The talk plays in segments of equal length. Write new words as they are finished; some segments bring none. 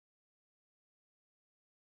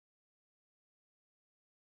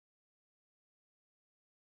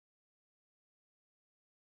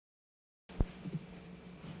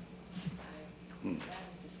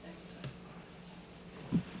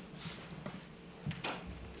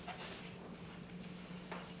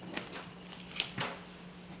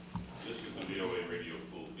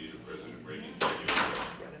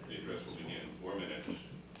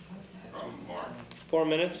4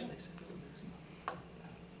 minutes?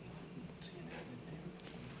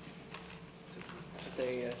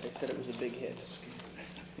 They said it was a big hit.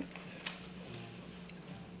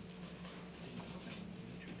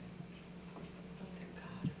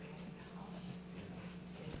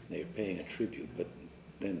 They're paying a tribute, but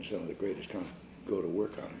then some of the greatest go to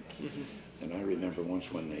work on them. Mm-hmm. And I remember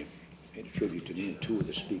once when they paid a tribute to me, and two of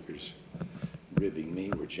the speakers ribbing me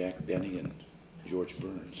were Jack Benny and George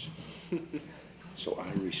Burns. So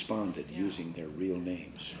I responded using their real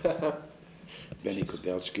names. Benny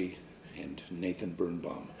Kobelsky and Nathan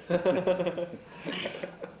Birnbaum.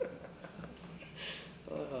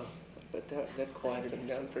 But that quieted him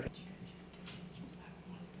down for him.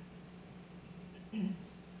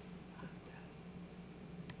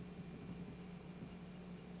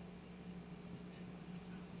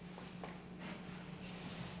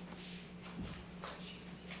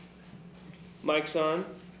 Mic's on.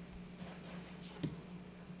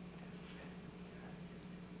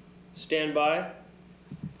 Stand by.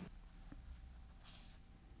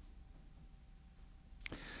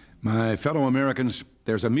 My fellow Americans,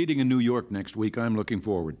 there's a meeting in New York next week I'm looking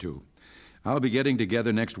forward to. I'll be getting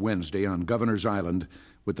together next Wednesday on Governor's Island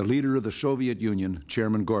with the leader of the Soviet Union,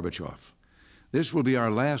 Chairman Gorbachev. This will be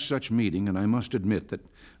our last such meeting, and I must admit that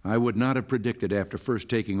I would not have predicted after first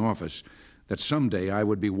taking office that someday I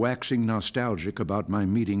would be waxing nostalgic about my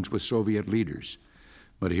meetings with Soviet leaders.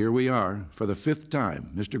 But here we are, for the 5th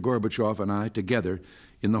time, Mr. Gorbachev and I together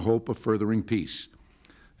in the hope of furthering peace.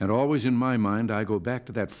 And always in my mind, I go back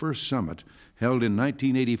to that first summit held in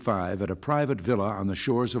 1985 at a private villa on the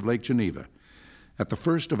shores of Lake Geneva. At the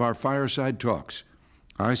first of our fireside talks,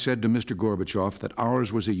 I said to Mr. Gorbachev that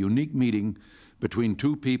ours was a unique meeting between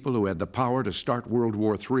two people who had the power to start World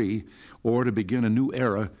War III or to begin a new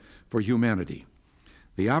era for humanity.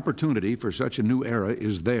 The opportunity for such a new era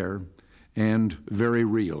is there and very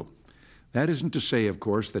real. That isn't to say, of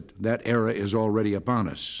course, that that era is already upon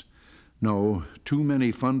us. No, too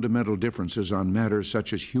many fundamental differences on matters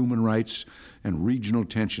such as human rights and regional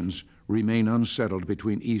tensions remain unsettled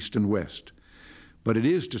between East and West. But it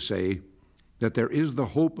is to say that there is the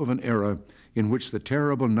hope of an era in which the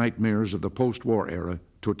terrible nightmares of the post-war era,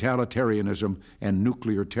 totalitarianism and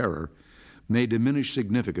nuclear terror, may diminish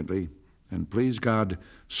significantly and, please God,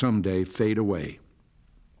 someday fade away.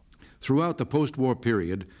 Throughout the post-war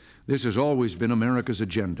period, this has always been America's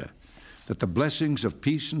agenda, that the blessings of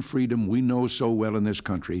peace and freedom we know so well in this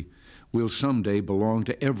country will someday belong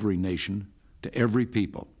to every nation, to every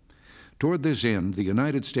people. Toward this end, the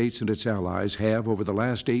United States and its allies have, over the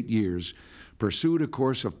last 8 years, pursued a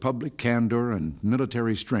course of public candor and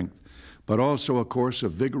military strength, but also a course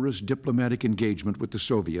of vigorous diplomatic engagement with the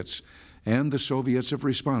Soviets, and the Soviets have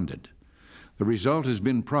responded. The result has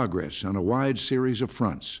been progress on a wide series of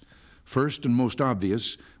fronts. First and most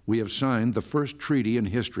obvious, we have signed the first treaty in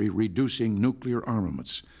history reducing nuclear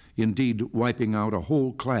armaments, indeed wiping out a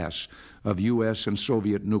whole class of U.S. and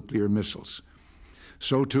Soviet nuclear missiles.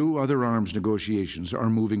 So too, other arms negotiations are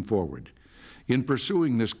moving forward. In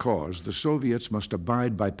pursuing this cause, the Soviets must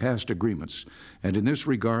abide by past agreements, and in this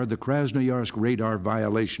regard, the Krasnoyarsk radar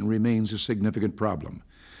violation remains a significant problem.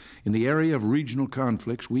 In the area of regional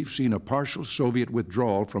conflicts, we've seen a partial Soviet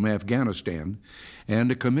withdrawal from Afghanistan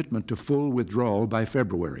and a commitment to full withdrawal by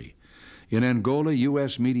February. In Angola,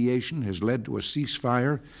 U.S. mediation has led to a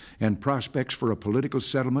ceasefire and prospects for a political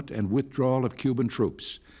settlement and withdrawal of Cuban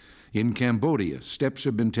troops. In Cambodia, steps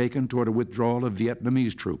have been taken toward a withdrawal of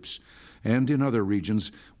Vietnamese troops. And in other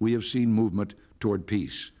regions, we have seen movement toward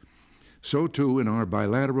peace. So too, in our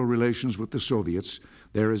bilateral relations with the Soviets,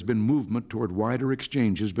 there has been movement toward wider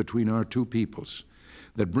exchanges between our two peoples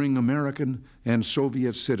that bring American and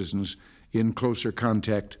Soviet citizens in closer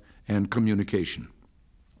contact and communication.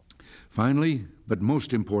 Finally, but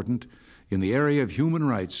most important, in the area of human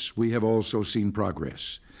rights, we have also seen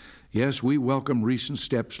progress. Yes, we welcome recent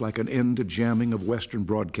steps like an end to jamming of Western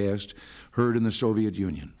broadcast heard in the Soviet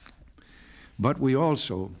Union. But we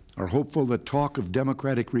also are hopeful that talk of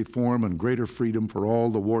democratic reform and greater freedom for all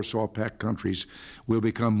the Warsaw Pact countries will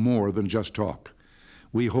become more than just talk.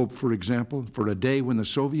 We hope, for example, for a day when the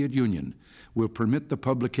Soviet Union will permit the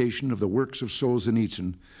publication of the works of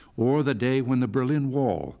Solzhenitsyn, or the day when the Berlin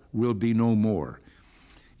Wall will be no more.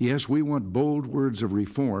 Yes, we want bold words of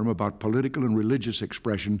reform about political and religious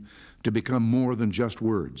expression to become more than just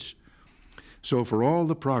words. So for all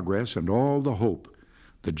the progress and all the hope,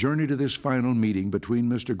 the journey to this final meeting between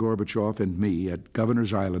Mr. Gorbachev and me at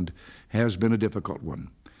Governor's Island has been a difficult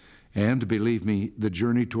one. And believe me, the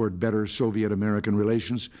journey toward better Soviet-American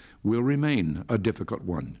relations will remain a difficult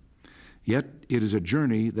one. Yet it is a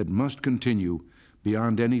journey that must continue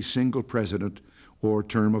beyond any single president or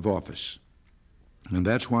term of office. And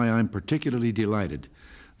that's why I'm particularly delighted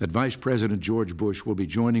that Vice President George Bush will be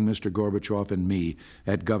joining Mr. Gorbachev and me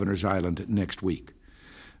at Governor's Island next week.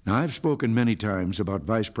 Now, I've spoken many times about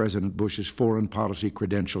Vice President Bush's foreign policy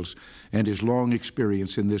credentials and his long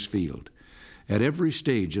experience in this field. At every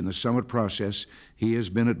stage in the summit process, he has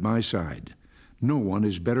been at my side. No one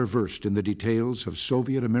is better versed in the details of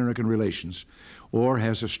Soviet-American relations or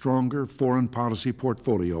has a stronger foreign policy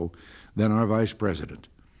portfolio than our Vice President.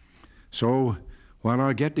 So, while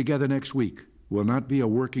our get-together next week will not be a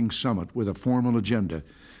working summit with a formal agenda,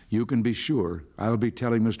 you can be sure I'll be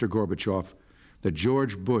telling Mr. Gorbachev that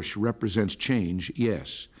George Bush represents change,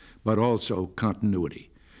 yes, but also continuity,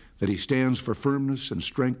 that he stands for firmness and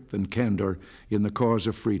strength and candor in the cause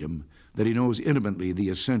of freedom, that he knows intimately the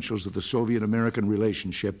essentials of the Soviet-American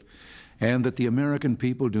relationship, and that the American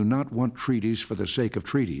people do not want treaties for the sake of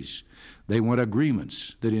treaties. They want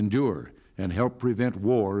agreements that endure and help prevent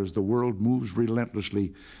war as the world moves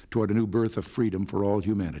relentlessly toward a new birth of freedom for all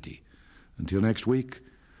humanity. Until next week,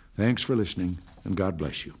 thanks for listening, and God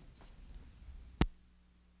bless you.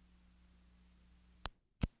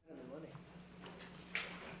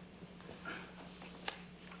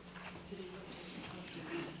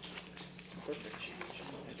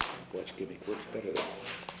 Watch gimmick works better than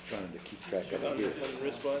trying to keep track of it here. On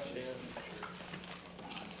wristwatch, yeah.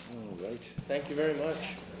 All right. Thank you very much.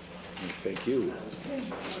 And thank you.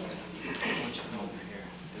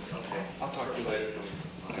 I'll talk to you later.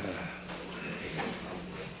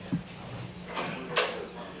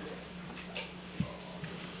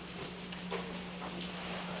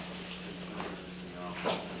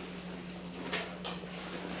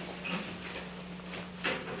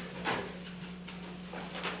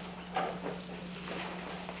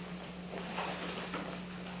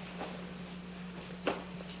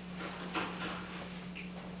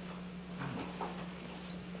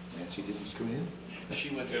 Nancy didn't come in? She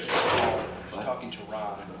went to the hall. She's talking to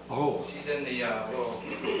Rod. Oh. She's in the little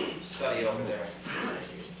study over there.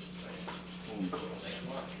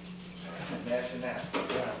 Imagine that.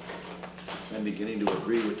 Yeah. I'm beginning to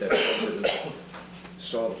agree with that president.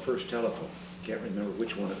 Saw the first telephone. Can't remember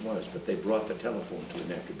which one it was, but they brought the telephone to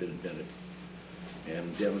him after it had been invented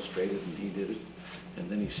and demonstrated, and he did it. And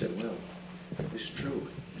then he said, well, this is true.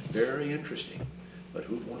 Very interesting, but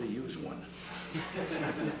who'd want to use one? I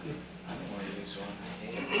don't want to use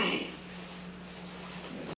one.